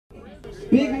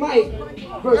Big Mike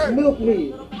versus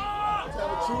Milkweed.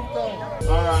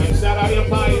 Alright, shout out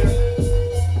Empire.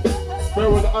 Fair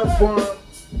with the Earthworm.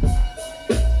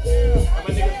 I'm a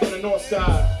nigga from the north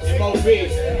side. MOB.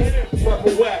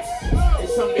 Purple West.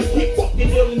 It's something to keep fucking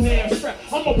ill in there.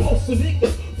 I'm a poster nigga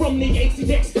from the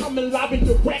ATX coming live and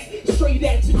direct. Straight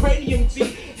at your cranium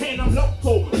G. And I'm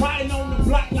local. Riding on the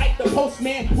block like the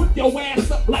postman. Whip your ass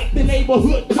up like the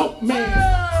neighborhood dope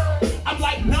man. I'm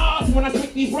like Nas when I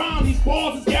spit these rhymes. These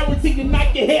balls is guaranteed to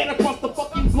knock your head across the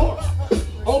fucking floor.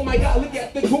 Oh my God, look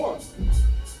at the door.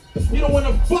 You don't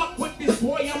wanna fuck with this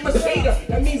boy, I'm a skater.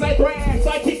 That means I thrash,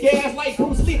 I kick ass like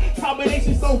Bruce Lee.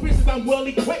 Combination so vicious, I'm well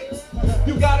equipped.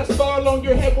 You got a star on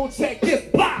your head, we'll check this.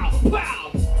 Plow,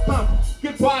 plow.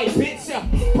 Goodbye, bitch.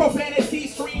 Profanity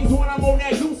streams when I'm on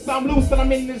that goose. I'm loose and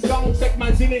I'm in the zone. Check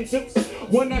my gin and juice.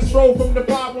 When I stroll from the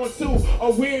 512, a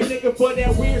weird nigga for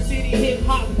that weird city hip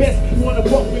hop best. You wanna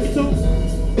fuck with me too?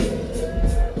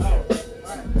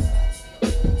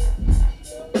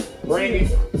 Bring it.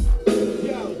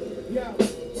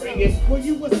 Bring it. When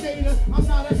you a skater, I'm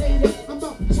not a hater. I'm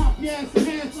about to chop your ass in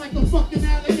half like a fucking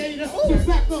alligator. So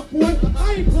back up, boy.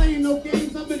 I ain't playing no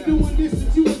games. I've been doing this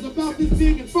since you was about this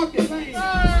big and fucking lame.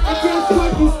 I guess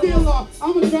what you still are.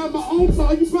 I'ma drive my own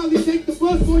car. You probably take the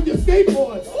bus on your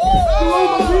skateboard. So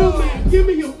I'm a real man. Give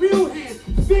me a real hand.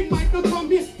 Big Mike will come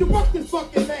here to rock this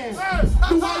fucking land.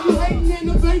 So while you hating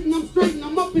and debating, I'm straight and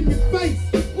I'm up in your face.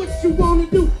 What you wanna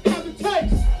do? Have a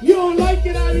taste. You don't like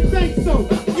it, I didn't think so.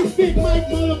 It's Big Mike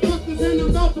motherfuckers and I'm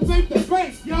about to break the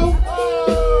brakes, yo.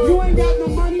 You ain't got no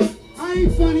money, I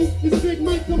ain't funny. This Big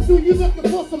Mike come through, you looking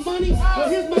for some money? Well,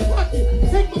 here's my pocket,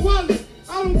 take my wallet.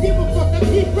 I don't give a fuck, I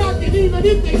keep rocking even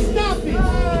if they stop it.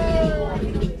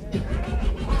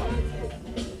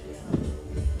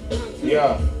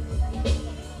 Yeah.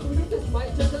 Can we get this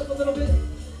mic turned up a little bit?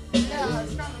 Yeah,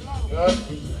 it's kind of low. Good.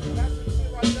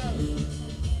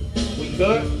 We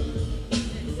good?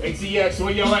 ATX,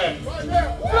 where y'all at? Right there.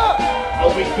 Are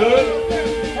we good?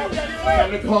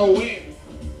 Time to call in.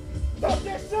 Stop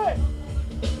that shit.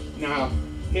 Now,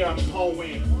 here I'm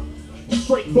calling.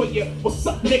 Straight for you. What's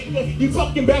up, nigga? You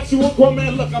talking about you a grown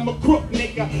man? Look, I'm a crook,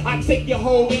 nigga. I take your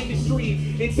whole industry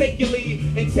and take your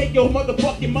lead and take your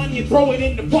motherfucking money and throw it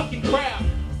in the fucking crowd.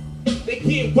 They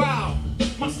get wild.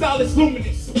 My style is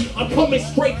luminous. I'm coming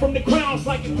straight from the grounds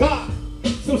like a god.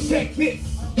 So check this.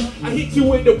 I hit you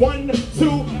with the 1, 2,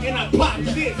 and I pop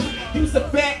this. You's a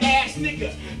fat ass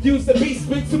nigga. Used to be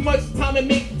spend too much time at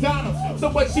McDonald's.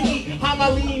 So what you eat? How I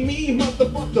lean me,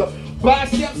 motherfucker.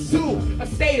 Biceps too. A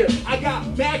skater. I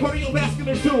got mad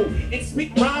cardiovascular too. And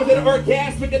speak rhymes that are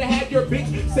orgasmic that I have your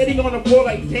bitch sitting on the floor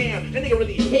like damn. That nigga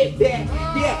really hit that.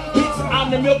 Yeah, bitch, I'm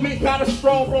the milkman, got a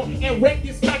strong room and wreck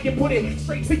this cock and put it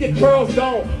straight to your girl's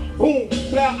dome. Boom,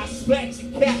 blow, I splat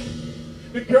your cat.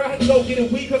 The girl had to go get a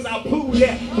weed cause I blew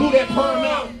that perm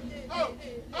out.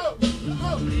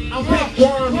 I'm big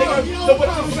worm, nigga, so what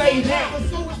you say now?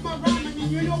 So is my rhyming,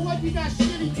 and you know what? You got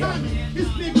shitty timing. This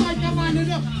Big Mike, I line it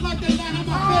up like the line on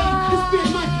my face. This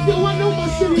Big Mike, yo, I know my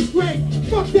shit is great.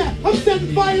 Fuck that, I'm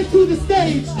setting fire to the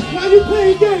stage. While you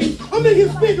playing games, I'm making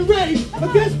spit and rage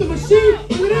against the machine.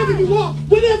 Whatever you want,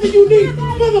 whatever you need,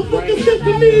 motherfucker, step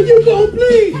to me and you gon'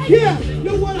 bleed. Yeah,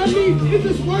 know what I need is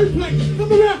this wordplay.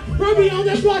 Come around, run me on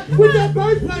that block with that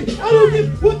birdplay. I don't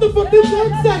give what the fuck this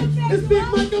word say. It's Big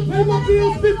Mike, I pay my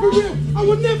bills, spit for real. I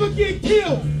will never get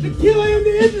killed. The killer in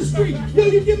the industry. Yo,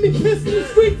 you get me pissed in the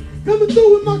street. Coming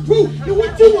through with my crew. And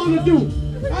what you wanna do?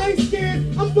 I ain't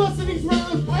scared. I'm busting these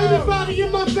rhymes. Everybody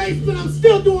in my face, but I'm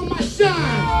still doing my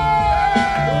shine.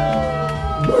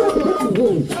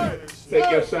 Take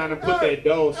your shine and put that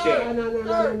dough shit.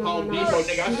 No. Home Depot,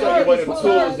 nigga, I'll show you where them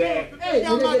tools at. Hey,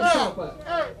 we're gonna chop up.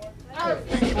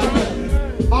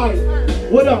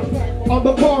 Alright, what up? I'm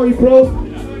Bakari, bro.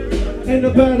 And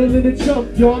I'm battling the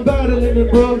chump, yo, I'm battling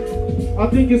it, bro. I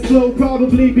think it's slow,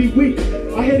 probably be weak.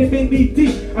 I hit him in knee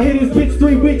deep. I hit his bitch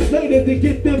 3 weeks later to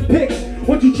get them pics.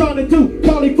 What you trying to do?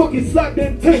 Probably fucking slap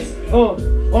them ticks. On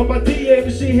my DM,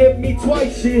 she hit me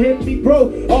twice. She hit me, bro.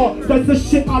 That's the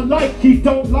shit I like. He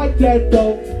don't like that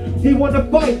though. He wanna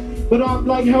fight. But I'm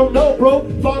like, hell no, bro.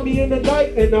 Find me in the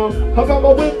night, and I got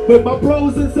my whip with my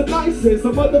bros and some ice and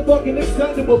some motherfucking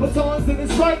extendable batons in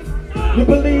his right. You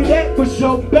believe that for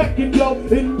sure? Back and yo,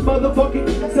 in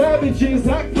motherfucking savages,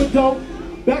 act for dope,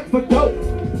 back for dope,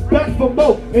 back for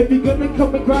more. If he gonna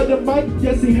come and grab the mic,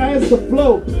 yes he has the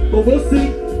flow, but we'll see.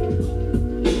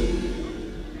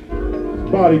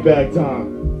 Body bag time.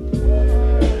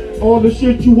 All the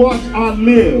shit you watch, I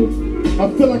live. I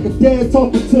feel like a dad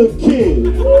talking to a kid.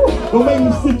 Don't make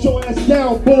me sit your ass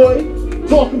down, boy.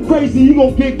 Talking crazy, you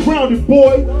gon' get grounded,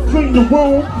 boy. Clean the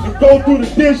room and Go through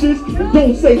the dishes and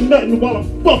don't say nothing while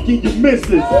I'm fucking your missus.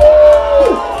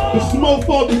 The smoke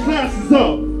all the classes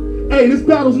up. Hey, this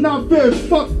battle's not fair, it's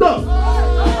fucked up.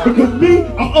 Because me,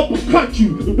 I'll uppercut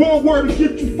you. The wrong word to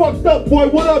get you fucked up, boy.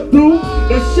 What up, dude?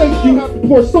 That shake you have to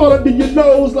pour salt under your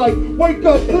nose like, wake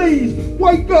up, please.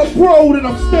 Wake up, bro. Then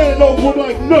I'm standing over him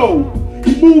like, no.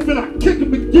 He moving, I kick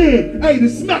him again. Hey, to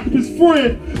smack up his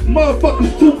friend.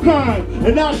 Motherfucker's too kind.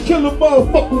 And I'll kill a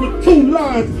motherfucker with 2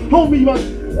 lines. Homie, like,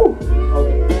 whew.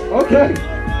 Okay.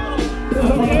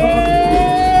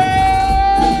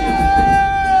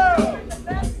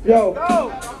 Yo,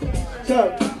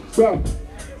 Chuck, bro.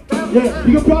 Yeah,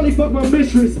 you can probably fuck my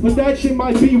mistress, but that shit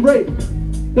might be rape.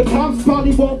 The cops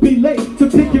probably won't be late to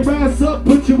pick your ass up,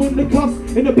 put you in the cuffs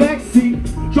in the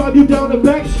backseat, drive you down the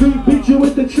back street, beat you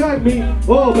with the track meet.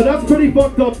 Oh, but that's pretty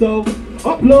fucked up though.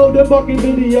 Upload the fucking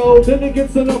video, then it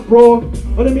gets an uproar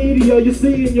on the media. You're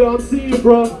seeing ya, I'm seeing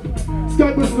bruh.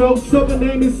 Skype with smoke, something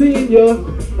name is seeing ya.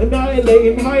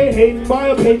 Annihilating, high hating,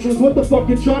 my patrons. What the fuck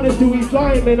you trying to do? He's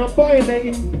lying, man, I'm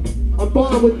violating. I'm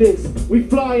fine with this, we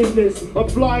flying this. I'm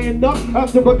flying up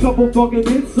after a couple fucking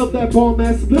hits of that bomb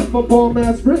ass split for bomb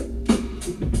ass rip.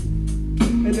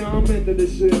 And now I'm into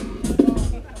this shit.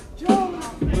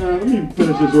 Man, let me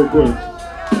finish this real quick.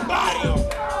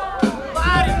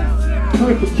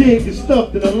 Time for kid get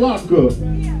stuffed in a locker.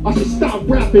 I should stop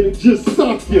rapping and just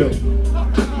suck ya.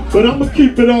 But I'ma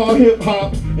keep it all hip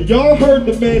hop. And y'all heard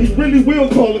the man, he really will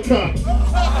call the cops.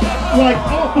 Like,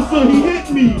 officer, he hit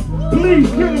me. Please,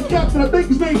 get him, captain, I think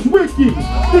his name's Ricky.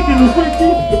 Thinking it's Ricky,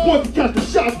 the boy can catch the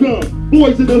shotgun.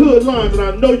 Boys in the hood lines, and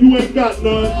I know you ain't got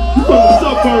none. You from the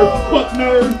suburbs, fuck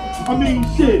nerd. I mean,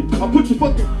 shit, I'll put your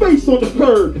fucking face on the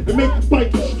curb and make you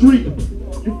fight the street.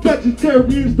 You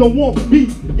vegetarians don't want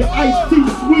beef, your iced tea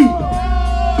sweet.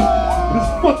 This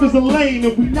fucker's a lame,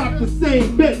 and we not the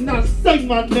same. Bet not say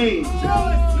my name.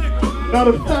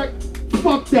 Matter of fact,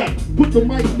 fuck that. Put the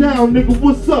mic down, nigga,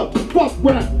 what's up? Fuck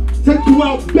rap. Take you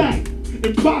out back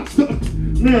and box up.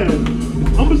 Man,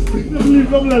 I'm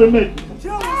gonna let him make it.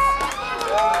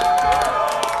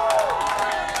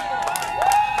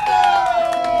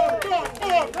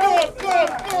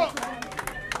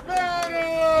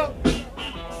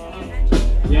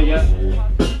 Yeah.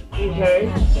 Okay.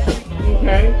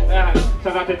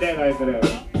 Shout out to Daylight for that.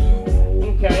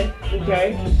 Okay.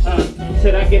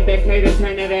 Should I get that K to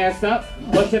turn that ass up?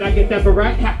 Or should I get that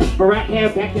Barack hair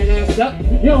back that ass up?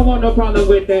 You don't want no problem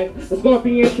with that. The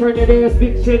Scorpion turn that ass,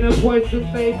 big shit and poison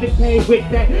face the cage with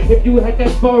that. If you had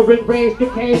that foreign race, the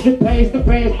cage that pays the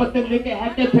praise. But the nigga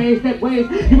had that page that weighs.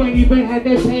 You ain't even had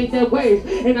that page that weighs.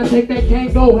 And I take that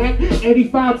Kango hack,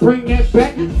 85, bring that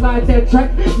back. Slide that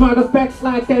track, matter of fact,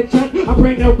 slide that check. I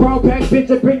bring that bra back, bitch,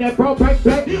 I bring that bra back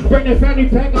back. Bring that fanny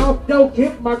pack off, yo,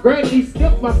 kick my granny,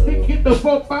 skip my stick, get the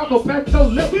 4-5, go back your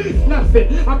lip.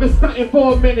 Nothing, I've been stunting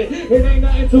for a minute. It ain't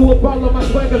nothing to a problem, my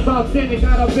swagger's authentic.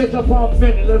 Got a bitch up on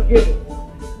minute, let's get it.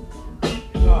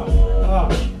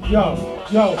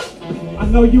 Yo, I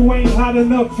know you ain't had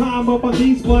enough time up on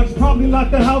these blocks. Probably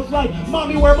left the house like,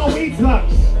 mommy, where my weed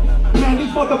slugs? Man, these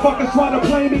motherfuckers try to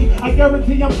play me. I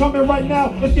guarantee I'm coming right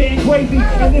now. It's getting crazy.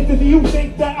 And if you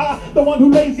think that I'm the one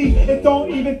who lazy, and don't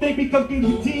even think because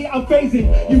BT I'm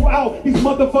phasing you out. These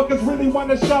motherfuckers really want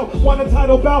to shout, want a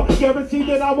title bout. Guarantee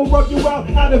that I will rub you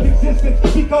out of existence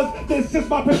because this is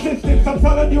my persistence. I'm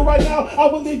telling you right now, I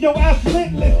will leave your ass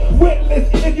litless, witless.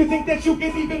 If you think that you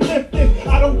can even lift this,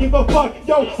 I don't give a fuck.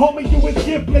 Yo, homie, you is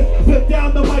giftless. Put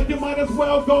down the mic, you might as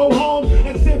well go home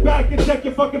and sit back and check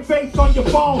your fucking face on your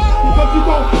phone. Because you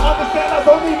don't understand, I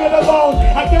don't leave it alone.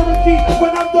 I guarantee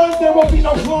when I'm done, there won't be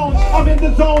no clones. I'm in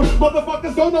the zone,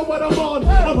 motherfuckers don't know what I'm on.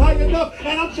 I'm high enough,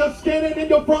 and I'm just standing in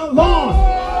your front lawn.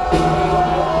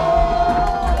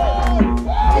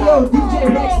 Hey yo, DJ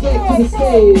Respect to the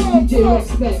stage. DJ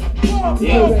Respect.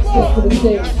 DJ Respect to the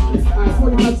stage. Alright,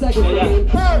 45 seconds, man.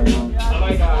 Oh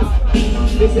my God.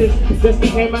 This just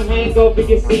became a hangover,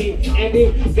 you see. And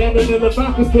if standing in the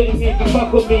boxes couldn't even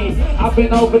fuck with me. I've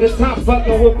been over the top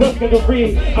fucking with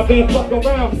buckery. I've been fucking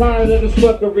around tired of the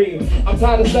suckery. I'm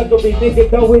tired of suckery,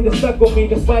 nigga, don't hit the stuck with me.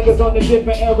 The swagger's on a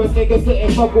different era, nigga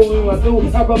couldn't fuck with me. I knew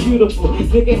era beautiful.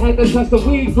 Nigga had to touch the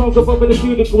weed, grows up over the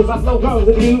cuticles. I know girls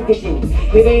that you can do.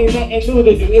 It ain't nothing new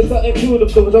to do, it's something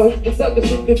beautiful. So it's up to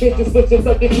 6 to bitches switching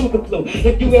something to the flu.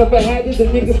 If you ever had it, the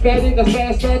niggas fatted, the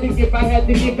fast static. If I had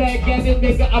to get back at it,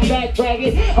 nigga, I'm back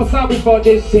bragging. I'm sorry for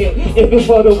this shit, if it's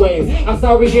for the wave. I'm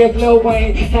sorry if Lil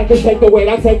Wayne had to take the weight.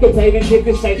 I take the pain and take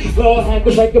the shade. Lord had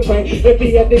to break the pain. If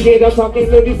he had to get up talking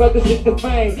litty, but the shit to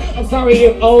fame. I'm sorry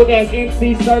if old ass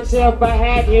MC Search ever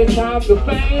had his time to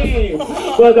fame.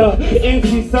 But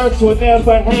MC Search will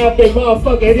never have the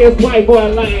motherfucker this white boy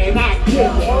lane. I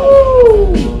kill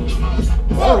it.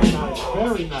 Very nice,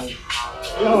 very nice.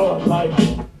 Yo, like,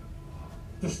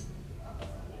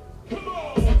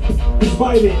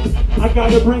 despite it, I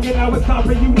gotta bring it out. It's time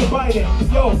for you to bite it.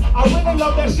 Yo, I really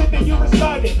love that shit that you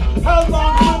recited. How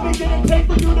long really did it take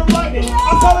for you to write it?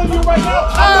 I'm telling you right now,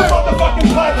 I'm the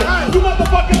motherfucking pilot. You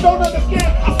motherfuckers don't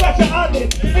understand, I'll scratch your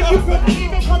eyelid. If you couldn't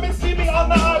even come and see me on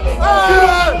the island, you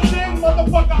don't understand,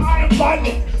 motherfucker, I am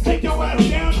violent. Take your ass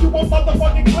down, you a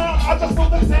motherfucking clown. I just rule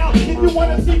the town. If you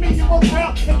wanna see me, you will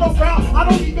round. It's no round, I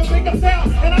don't even make a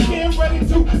sound. And I'm getting ready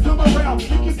to come around.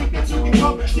 If you think that you can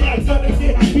come, yeah, I'm gonna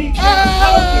get beat down. I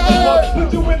don't give a fuck.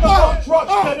 Put you in the front truck.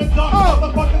 Let it dump,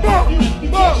 motherfuckers like you. You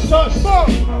get shushed.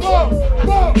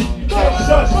 Get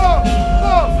shushed.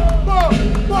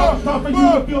 It's time for you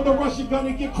to feel the rush. You're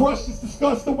gonna get crushed. It's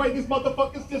disgust the way these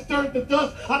motherfuckers just turn to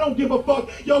dust. I don't give a fuck.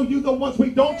 Yo, you the ones we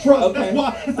don't trust. Okay. That's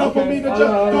why it's time for me to just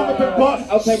come up and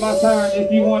bust. Okay, my turn.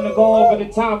 If you want to go over the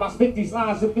time, I spit these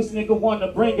lines. If this nigga want to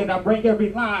bring it, I bring every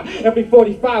line. Every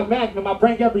 45 Magnum, I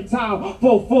bring every time.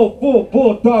 Full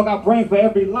bulldog, I bring for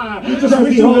every line.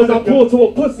 Jersey hoes, I pull to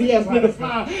a pussy ass nigga's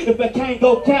line. If I can't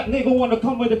go cap, nigga want to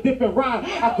come with a different rhyme.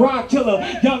 I grind killer,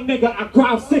 young nigga, I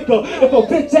grind sicker. If a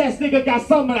bitch ass nigga got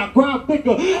something, I grind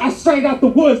thicker. I straight out the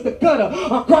woods, the gutter,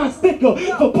 I grind sticker.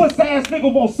 If a pussy ass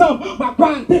nigga want something, I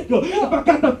grind thicker. If I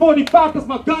got the 45, cause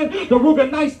my gun, the Ruger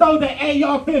Nice though, the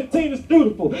AR-15 is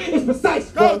beautiful. It's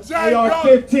precise, bro.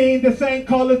 AR-15, this ain't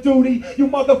Call of Duty. You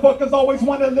motherfuckers always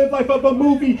want to live life of a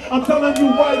movie. I'm telling you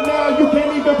right now, you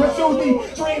can't even pursue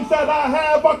the dreams that I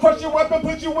have. I'll crush your weapon,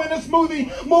 put you in a smoothie.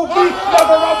 Movie,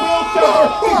 never I will sever.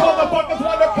 These motherfuckers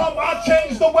want to come, I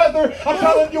change the weather. I'm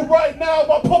telling you right now,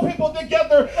 I'll pull people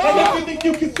together. And if you think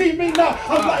you can see me now,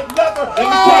 I'm like leather.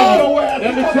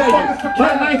 Let me tell you,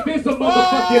 my life is a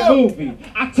motherfucking movie.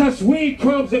 I touch weed,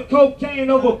 crumbs, and cocaine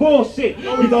over bullshit.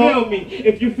 You feel me?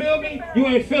 If you feel me, you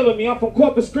ain't feeling me. I'm from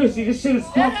Corpus Christi. This shit is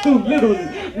come through literally.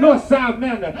 Northside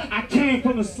Manor. I came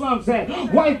from the slums at.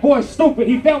 White boy stupid.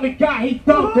 He family guy. He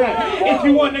dumped that. If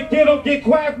you want to get him, get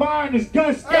Quagmire and his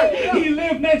gun scat. He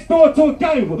lived next door to a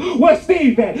gamer. Where's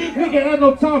Steve at? Nigga had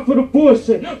no time for the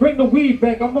bullshit. Bring the weed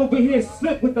back. I'm over here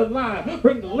slip with the line.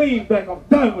 Bring the lean back. I'm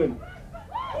done with it.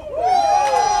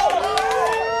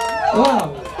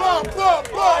 Wow.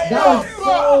 That was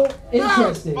so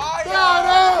interesting.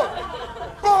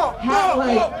 How,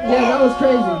 like, yeah, that was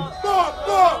crazy.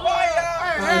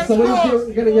 Alright, so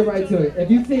we're gonna get right to it. If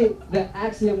you think that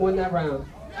Axiom won that round,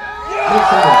 make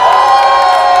some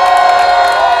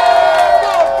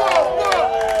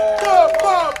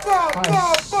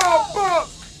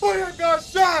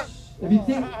noise. If you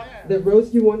think that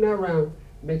Roski won that round,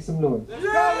 make some noise.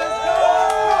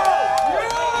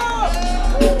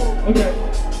 Okay.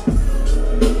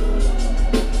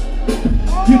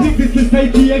 You think this is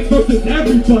ATX versus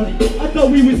everybody? I thought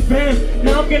we was fans.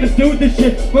 Now I'm gonna do this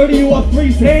shit. Murder you off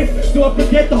 3 hands. So I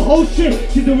forget the whole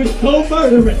shit. You do it so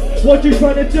murderous. What you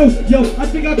trying to do? Yo, I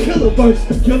think I'll kill a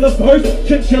verse. Kill a verse?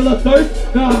 Chinchilla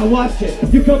thirst? Nah, watch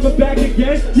it. You coming back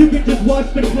again? You can just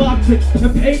watch the clock tick. The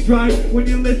paint dry when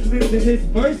you're listening to his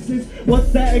verses.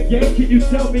 What's that again? Can you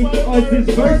tell me? Are his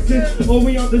verses? Are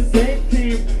we on the same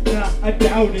team? Nah, I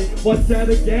doubt it. What's that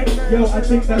again? Yo, I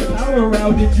think that's power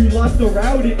outage. You lost the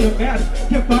route in your match.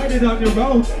 Can't fight it on your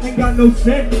own. Ain't got no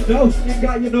sense. No, ain't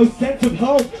got you no sense of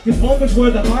home. Cause home is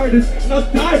where the heart is. Now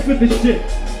die for this shit.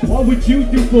 What would you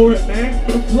do for it, man?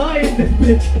 I'm flying this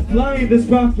bitch. Flying this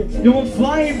rocket. Yo, I'm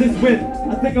flying this whip.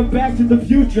 I think I'm back to the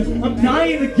future. I'm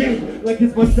dying again. Like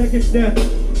it's my second death.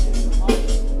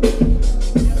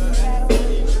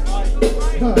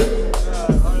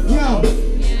 Yo,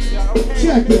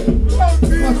 check it.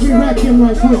 Watch me wreck him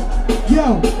right quick.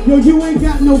 Yo, you ain't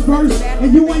got no verse,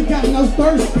 and you ain't got no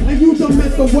thirst, and you done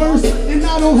met the worst, and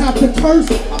I don't have to curse.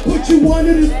 I put you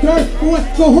under this dirt, boy,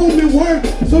 go home and work.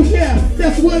 So yeah,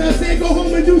 that's what I said, go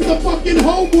home and do some fucking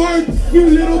homework. You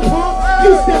little punk,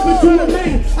 you step into a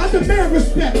man. I demand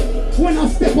respect when I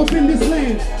step up in this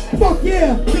land. Fuck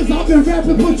yeah, cause I've been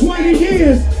rapping for 20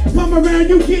 years. Come around,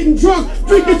 you getting drunk,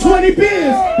 drinking 20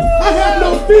 beers. I have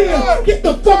no fear, get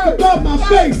the fuck above my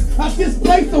face. I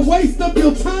displace a waste of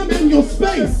your time and your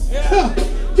space. Huh.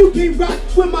 You can rock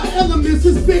with my elements.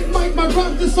 This big mic, my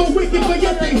rhymes are so wicked, but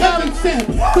yet they haven't sent.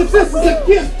 Cause this is a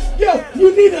gift. Yo, you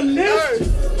need a lift?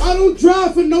 I don't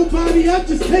drive for nobody, I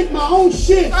just take my own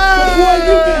shit. But boy,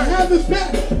 you can have it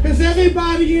back, cause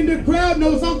everybody in the crowd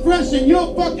knows I'm fresh and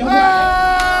you're fucking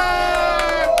right.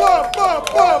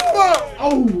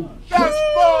 Oh, that's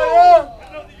fire!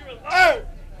 Hey!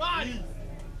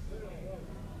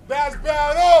 That's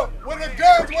bad up! With the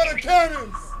guns, with the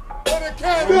cannons! With the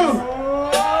cannons!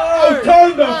 Oh,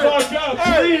 turn the fuck up,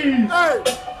 please! Hey!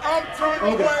 I'm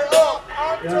turning the way up!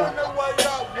 I'm turning the way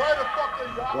up! Where the fuck are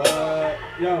y'all?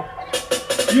 Yo.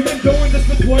 You've been doing this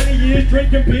for 20 years,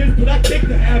 drinking beers, but I kicked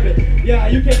the habit. Yeah,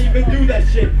 you can't even do that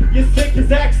shit. You're sick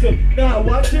as Axum. Nah,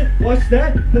 watch it, watch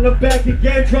that. Then I'm back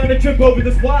again, trying to trip over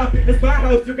this wire. It's my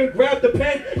house, you can grab the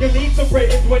pen. You need some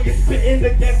ratings when you're spitting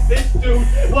against this dude.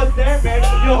 What's that, man?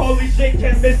 Your holy shit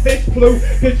can't miss this clue.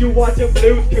 Cause you watching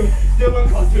Blues Clues, still on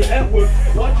Cartoon Network.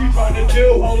 What you trying to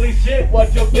do? Holy shit,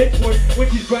 what your bitch was when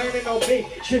she's grinding on me.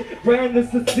 Shit, brown is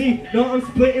the sea. Now I'm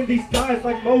splitting these ties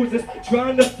like Moses,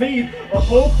 trying to feed a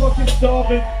whole fucking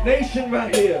starving nation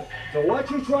right here. So what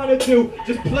you trying to do?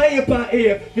 Just play it by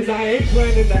ear, cause I ain't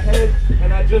playing in the head,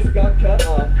 and I just got cut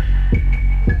off.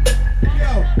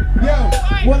 Yo,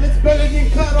 well it's better than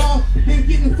cut off than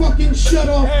getting fucking shut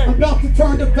off. I'm about to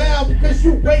turn the valve because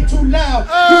you way too loud.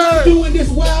 You ain't doing this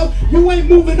wild, you ain't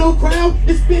moving no crowd.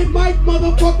 It's Big Mike,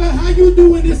 motherfucker, how you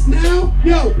doing this now?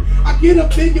 Yo, I get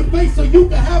up in your face so you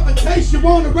can have a taste. You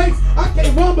want a race, I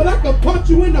can't run but I can punch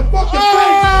you in the fucking face.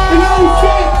 And I ain't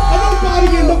scared of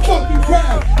nobody in the fucking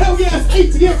crowd. Hell yeah,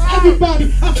 it's ATX,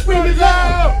 everybody, I scream it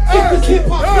loud. It's this hip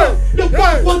hop, yo,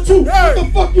 1, 1, 2, what the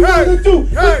fuck you wanna do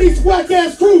with these whack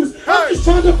ass crews? I'm just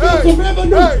trying to build some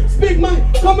revenue. It's Big Mike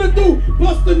coming through,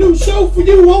 bust a new show for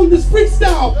you on this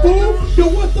freestyle, fool. Yo,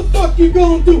 what the fuck you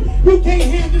gonna do? You can't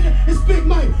handle it. It's Big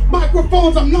Mike.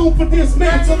 Microphones, I'm known for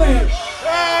dismantling.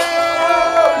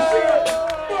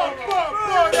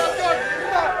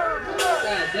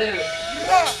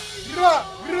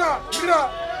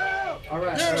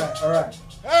 All right.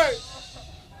 Hey!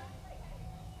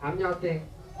 How many y'all think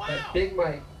that Big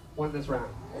Mike won this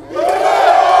round?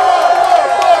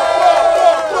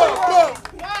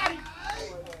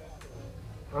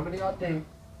 How many y'all think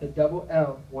the Double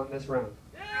L won this round?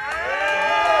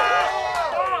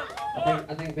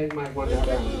 I think Big Mike won that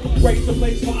round. Raise the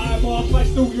place for eyeball, flash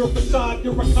through your facade.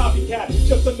 You're a copycat,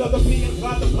 just another pea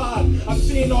inside the pod. I'm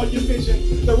seeing all your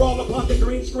visions, they're all upon the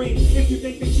green screen. If you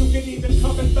think that you can even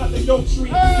come inside the dope street,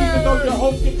 even though your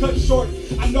hopes get cut short,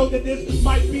 I know that this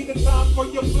might be the time for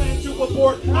your plan to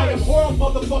abort. I am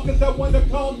horrible motherfuckers that want to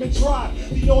come and try.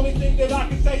 The only thing that I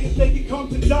can say is they can come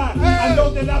to die. I know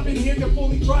that I've been here to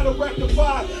fully try to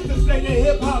rectify the state of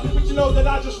hip hop, but you know that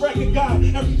I just wreck a guy.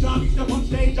 Every time you step on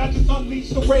stage, I just unleash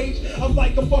the rage. I'm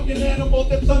like a fucking animal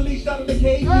that's unleashed out of the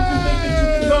cage. If you think that you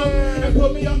can come and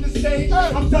put me on the stage,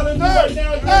 I'm telling you right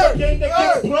now, you're a game that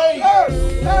gets played.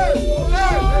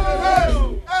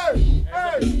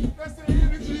 Hey, that's the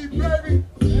energy, baby.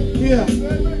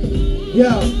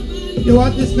 Yo,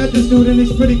 I just met this dude and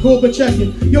he's pretty cool, but check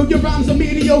it. Yo, your rhymes are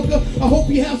mediocre. I hope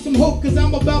you have some hope, cause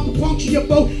I'm about to puncture your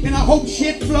boat, and I hope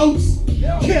shit floats.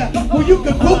 Yeah, well you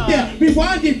can quote that,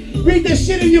 rewind it, read that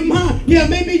shit in your mind. Yeah,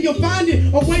 maybe you'll find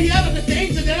it a way out of the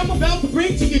danger that I'm about to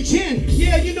bring to your chin.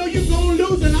 Yeah, you know you're gonna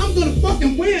lose and I'm gonna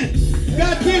fucking win.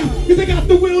 Goddamn, cause I got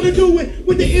the will to do it.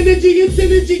 With the energy and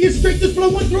synergy and strength that's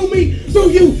flowing through me, through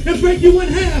you, and break you in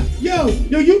half. Yo,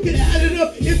 you can add it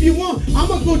up if you want.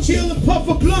 I'ma go chill and puff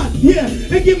a blunt, yeah,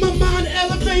 and get my mind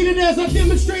elevated as I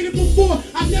demonstrated before.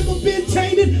 I've never been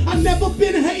tainted, I've never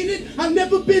been hated, I've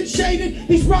never been shaded.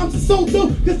 These rhymes are so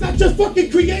dope, cause I just fucking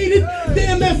created.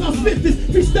 Damn, as I spit this,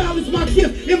 freestyle is my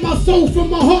gift in my soul from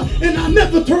my heart, and I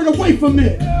never turn away from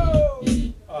it.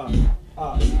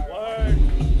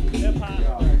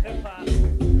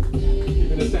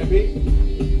 Keeping the same beat?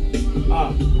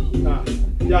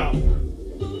 Yo.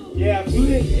 Yeah,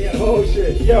 yeah, oh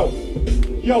shit.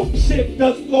 Yo, shit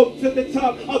does float to the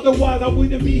top. Otherwise, I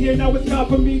wouldn't be here. Now it's time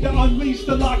for me to unleash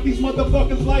the lock. These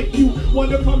motherfuckers like you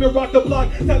wanna come and rock the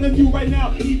block. Telling you right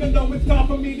now, even though it's time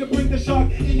for me to bring the shock.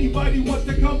 Anybody wants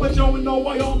to come, but y'all know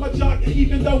I on my jock.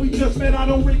 Even though we just met, I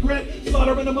don't regret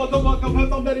slaughtering a motherfucker.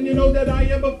 Cause I'm letting you know that I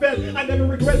am a vet. I never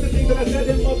regret the things that I said.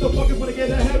 And motherfuckers wanna get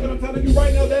ahead, but I'm telling you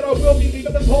right now that I will be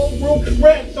leaving this whole room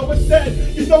red. So instead,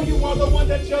 you know you are the one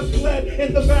that just bled.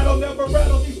 In the battle, never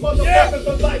rattle. These motherfuckers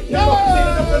are like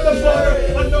hell. I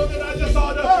know that I just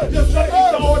oughta just try to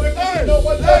get the order, cause you know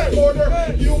what's that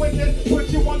order. You and this put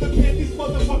you on the pin, these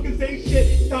motherfuckers ain't shit.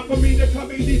 It's time for me to come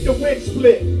and leave the wig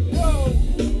split.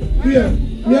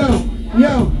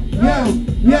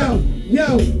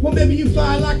 Yo. Well, maybe you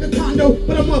fly like a condo,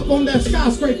 but I'm up on that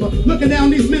skyscraper, looking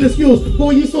down these minuscules. Boy,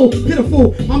 you so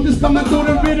pitiful. I'm just coming through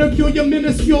the ridicule, your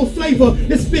minuscule flavor.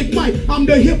 It's Big Mike, I'm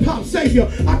the hip-hop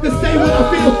savior. I can say what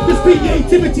I feel, this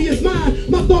creativity is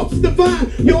mine. My thoughts is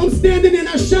divine. Yo, I'm standing and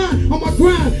I shine on my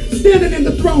grind, standing in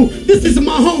the throne. This is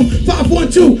my home,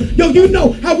 512. Yo, you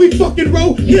know how we fucking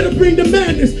roll. Here to bring the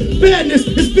madness, badness.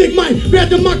 It's Big Mike. Grab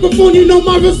the microphone, you know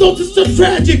my result is so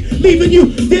tragic, leaving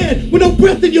you dead with no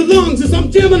breath in your lungs. As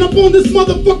I'm jamming up on this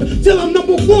motherfucker till I'm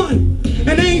number one.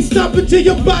 And I ain't stopping till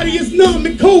your body is numb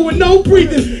and cold with no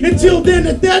breathing. Until then,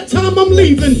 at that time, I'm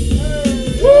leaving.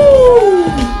 Woo!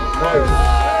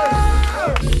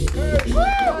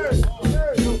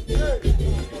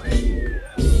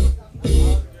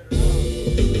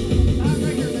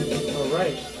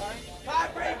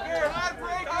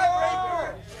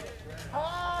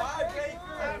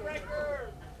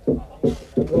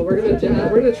 Well, we're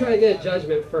gonna try to get a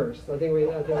judgment first. I think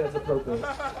that's appropriate.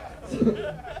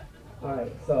 All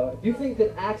right. So, if you think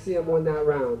that Axiom won that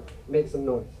round, make some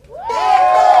noise.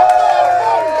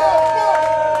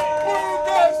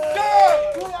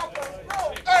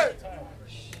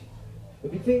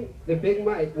 If you think that Big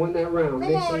Mike won that round,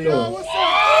 make some noise.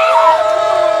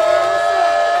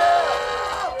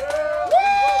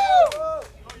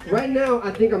 Right now,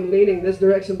 I think I'm leaning this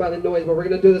direction by the noise, but we're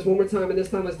going to do this one more time, and this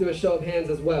time let's do a show of hands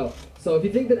as well. So if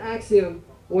you think that Axiom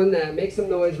won that, make some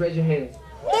noise, raise your hands.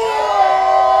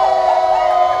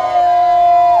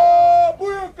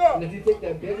 And if you think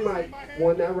that Big Mike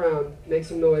won that round, make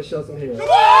some noise, show some hands.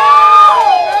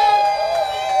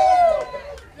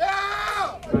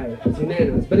 Right, it's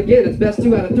unanimous. But again, it's best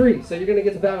 2 out of 3, so you're going to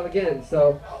get to battle again.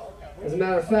 So, as a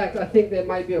matter of fact, I think that it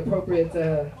might be appropriate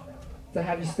to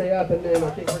have you stay up, and then I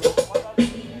think we're gonna...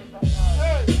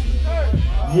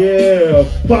 Yeah,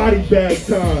 body bag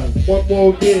time. One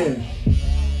more again.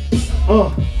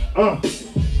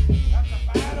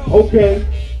 Okay.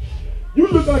 You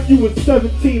look like you was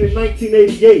 17 in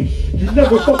 1988. You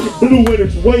never fucking blew in,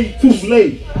 it's way too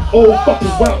late. Old fucking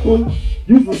rapper.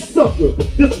 You's a sucker,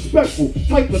 disrespectful,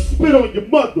 type of spit on your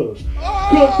mother.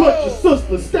 Gun butt your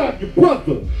sister, stab your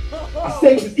brother. I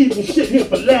save this evil shit here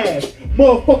for last.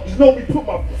 Motherfuckers know me, put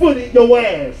my foot in your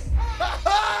ass.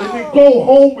 And then go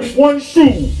home with one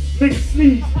shoe. Nigga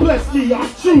sneeze, bless me, I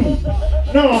choose.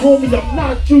 Nah, homie, I'm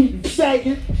not you, you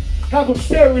faggot. Have him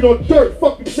buried on dirt,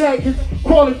 fucking maggots.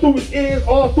 Crawling through his ears,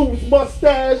 all through his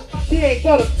mustache. He ain't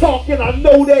gotta talk and I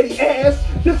know that he ass.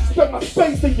 Disrespect my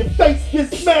space and your face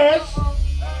gets smashed.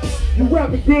 You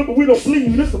rapping good, but we don't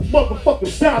believe you. This a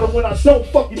motherfucking battle when I don't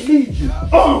fucking need you.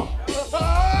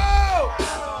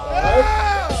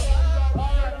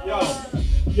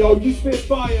 Yo, you spit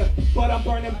fire, but I'm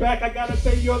burning back. I gotta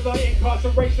say you're the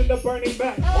incarceration, the burning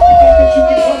back. You think that you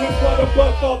can come and flood and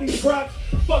bust all these raps?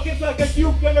 Fuck, it's like a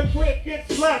youth and a grip get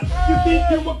slapped. You think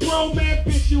you're a grown man,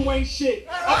 bitch, you ain't shit.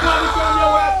 I probably found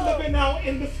your ass living out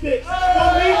in the sticks. For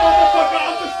me, motherfucker,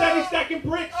 I'm just steady stacking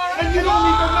bricks. And you don't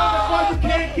even know that's why you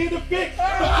can't get a fix.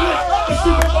 The flick, the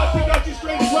super busting got you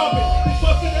straight dropping. This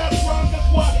busted ass rhymes,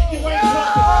 that's why you ain't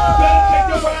dropping. Better take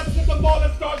your ass to the mall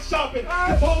and start shopping.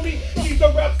 Cause homie, these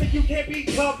are raps that you can't be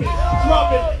copping.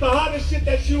 Dropping the hottest shit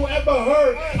that you ever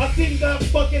heard. I seen that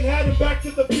fucking had it Back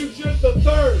to the Future, the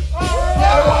third.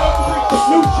 Yeah, I want to preach the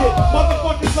new shit.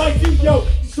 Motherfuckers like you, yo,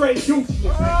 straight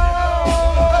useless.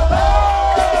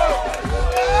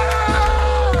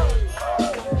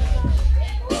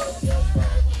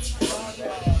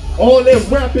 All that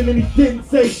rapping and he didn't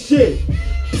say shit.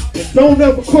 And don't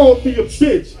ever call me a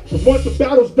bitch. And once the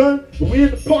battle's done, when we're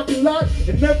in the parking lot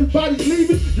and everybody's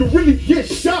leaving, you really get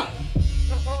shot.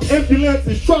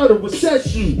 Ambulances try to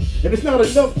recess you, and it's not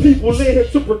enough people in here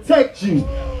to protect you.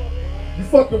 You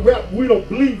fucking rap, we don't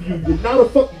believe you. You're not a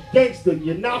fucking gangster,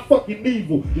 you're not fucking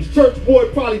evil. This church boy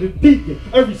probably the deacon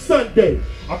every Sunday.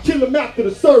 I'll kill him after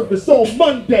the service on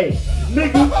Monday.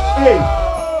 Nigga, hey,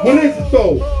 what is it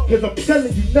though? Cause I'm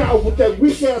telling you now with that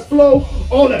weak ass flow,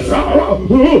 all that it's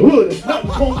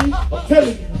nothing, homie. I'm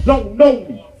telling you, you don't know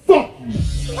me. Fuck you.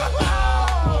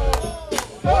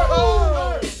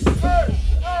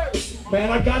 Man,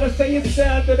 I gotta say it's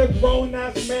sad that a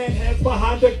grown-ass man has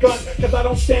behind a gun. Cause I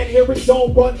don't stand here and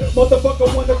don't run.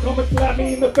 Motherfucker wanna come and slap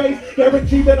me in the face.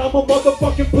 Guarantee that I'm a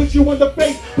motherfucking put you in the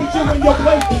face. Put you in your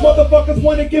place. Motherfuckers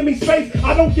wanna give me space.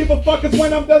 I don't give a fuck cause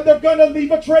when I'm done they're gonna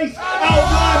leave a trace.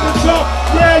 Outline the jump.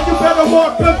 Yeah, you better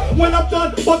walk cause when I'm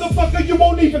done, motherfucker, you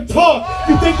won't even talk.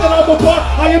 You think that I'm a buck?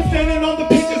 I am standing on the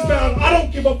beaches bound. I don't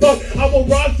give a fuck. I will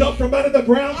rise up from out of the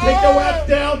ground, take your ass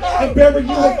down and bury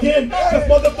you again. Cause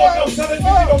motherfucker, I'm telling you,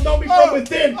 you don't know me from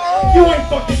within. You ain't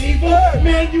fucking evil,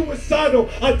 man, you suicidal.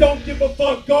 I don't give a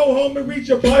fuck, go home and read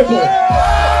your Bible.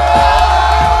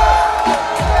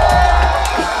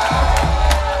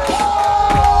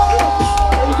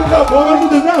 up, homie.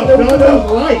 It was enough. No, that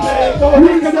was light. Don't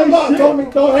hate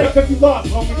because you lost,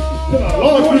 homie.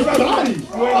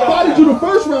 I bodied you the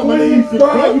first round, my nigga.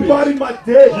 You bodied my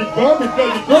dick. You garbage,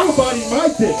 because your girl bodied my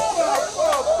dick.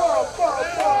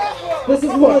 This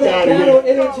is more of that battle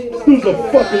energy. This dude's a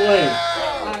fucking lame.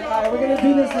 Alright, we're gonna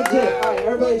do this legit. Alright,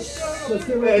 everybody, shh, let's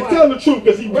get real quiet. Tell the truth,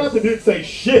 because he rapped and didn't say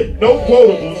shit. No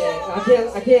quotables.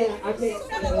 I can't. There we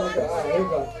go. Alright, here we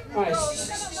go. Alright,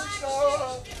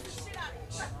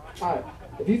 Alright,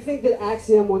 if you think that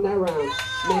Axiom won that round,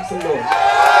 make some noise.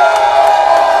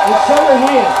 And show your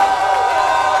hand.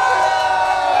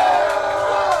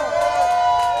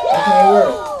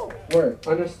 Okay, word,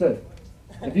 understood.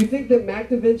 If you think that Mac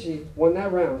Da Vinci won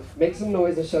that round, make some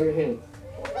noise and show your hands.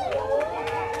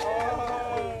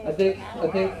 I think,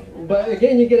 but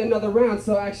again, you get another round,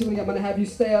 so actually I'm gonna have you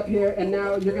stay up here, and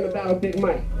now you're gonna battle Big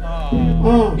Mike.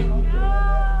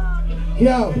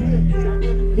 Yo.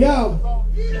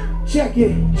 Check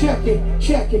it.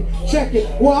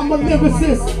 Well, I'm a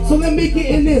lyricist, so let me get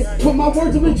in this. Put my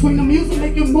words in between the music,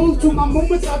 make it move to my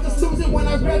movements. I just lose it when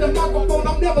I grab the microphone.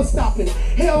 I'm never stopping.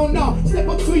 Hell no. Step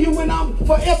up to you and I'm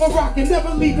forever rocking.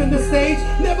 Never leaving the stage.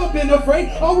 Never been afraid.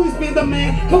 Always been the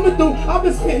man coming through. I've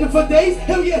been spitting for days.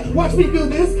 Hell yeah. Watch me do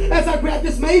this as I grab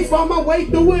this maze. Find my way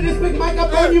through it. This Big Mike, I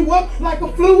burn you up like a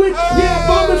fluid. Yeah,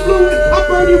 bombing fluid. I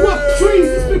burn you up. Trees.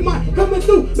 This Big Mike coming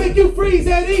through. Make you freeze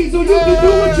at ease, or you can do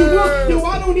what you want. Yo,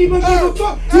 I don't even give a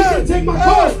fuck. You can take my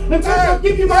card. In fact, I'll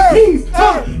give you my keys.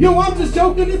 Yo, I'm just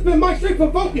joking. It's been my straight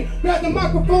provoking. Grab the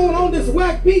microphone on this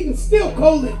whack beat and still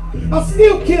call it. I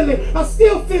still kill it. I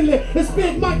still feel it. It's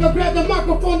Big Mike. I grab the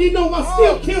microphone. You know I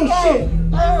still kill shit.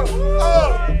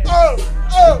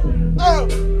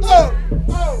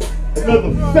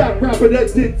 Another fat rapper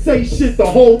that didn't say shit the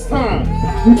whole time.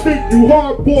 You think you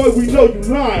hard, boy? We know you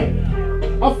lying.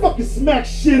 I fucking smack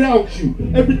shit out you.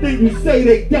 Everything you say,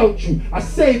 they doubt you. I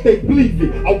say it, they believe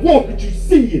it. I walk it, you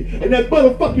see it. And that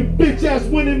motherfucking bitch ass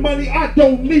winning money, I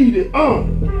don't need it.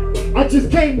 I just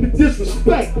came to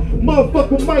disrespect.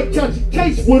 Motherfucker Mike Chachi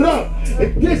Case, what up?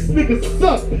 And this nigga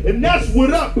suck. And that's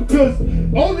what up, because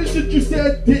all this shit you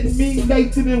said didn't mean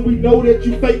Nathan, and we know that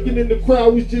you faking and the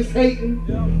crowd was just hating.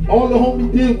 All the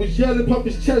homie did was yell and pump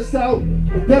his chest out.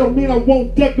 But that don't mean I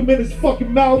won't deck him in his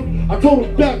fucking mouth. I told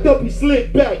him back up, he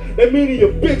slid back. That meaning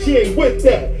your bitch, he ain't with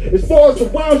that. As far as the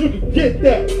rounds, you can get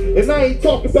that. And I ain't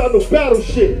talking about no battle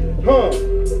shit,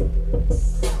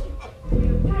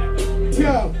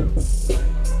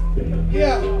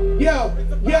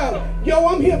 Yo,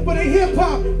 I'm here for the hip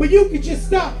hop, but you can just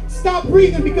stop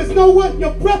breathing, because you know what?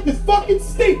 Your breath is fucking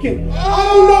stinking. I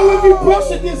don't know if you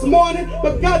brushed it this morning,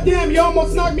 but goddamn, you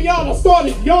almost knocked me out. I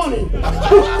started yawning.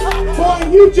 Boy,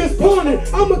 and you just pawning.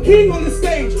 I'm a king on the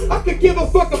stage. I could give a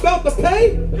fuck about the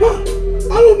pay.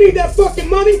 I don't need that fucking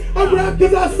money. I rap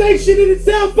because I say shit and it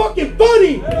sounds fucking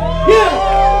funny.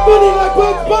 Yeah, funny like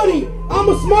Bugs Bunny. I'm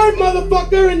a smart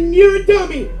motherfucker and you're a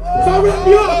dummy. So I wrap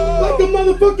you up like a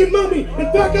motherfucking mummy.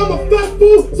 In fact, I'm a fat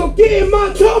fool, so get in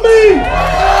my tummy!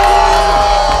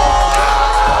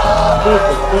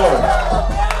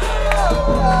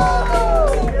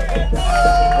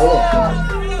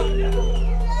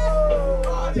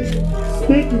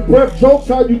 Stinky breath jokes,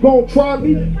 how you gon' try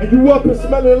me? And you up and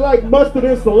smelling like mustard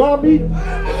and salami?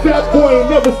 Fat boy ain't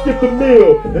never skipped a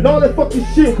meal. And all that fucking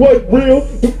shit wasn't real.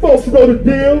 The folks know the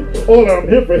deal. All I'm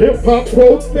here for hip hop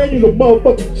quotes. Man, you a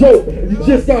motherfucking joke. And you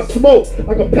just got smoked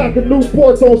like a pack of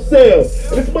Newports on sale.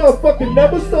 And this motherfucker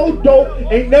never sold dope.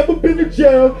 Ain't never been to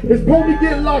jail. His pony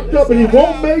get locked up and he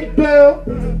won't make bail.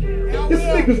 This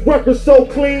nigga's record so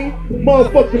clean.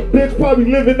 Motherfucking bitch probably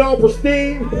living all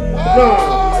pristine.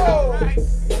 Nah.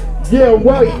 Yeah,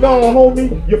 right, nah,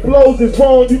 homie, your flows is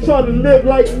wrong. You trying to live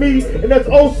like me, and that's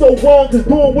oh so wrong, cause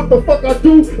doing what the fuck I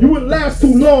do, you wouldn't last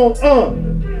too long,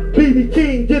 BB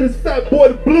King get his fat boy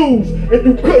the blues, and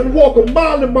you couldn't walk a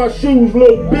mile in my shoes,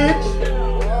 little bitch.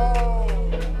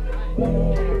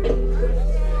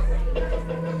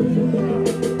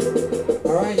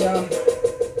 Alright, y'all.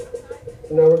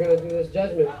 So now we're gonna do this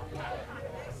judgment.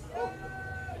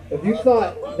 If you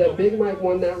thought that Big Mike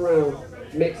won that round,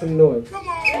 make some noise.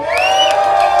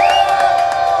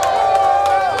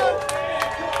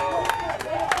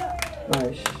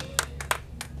 Alright, shh.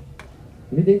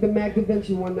 If you think the Mac Da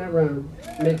Vinci won that round,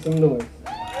 make some noise.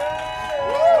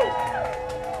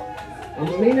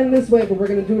 I'm leaning this way, but we're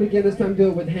gonna do it again. This time do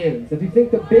it with hands. If you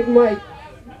think the Big Mike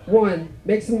won,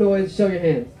 make some noise, show your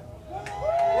hands.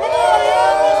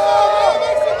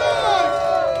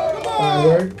 Alright,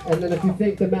 word. And then if you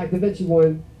think the Mac Da Vinci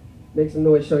won, make some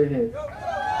noise, show your hands.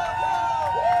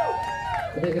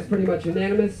 think it's pretty much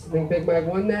unanimous. I think Big Mike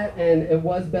won that, and it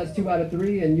was best 2 out of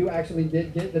 3, and you actually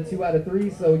did get the 2 out of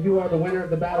 3, so you are the winner of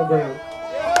the Battleground.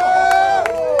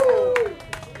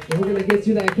 And we're gonna get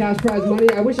you that cash prize money.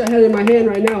 I wish I had it in my hand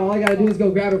right now. All I gotta do is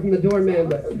go grab it from the doorman,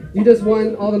 but you just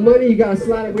won all the money. You got a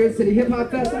slot at Weird City Hip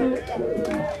Hop Festival.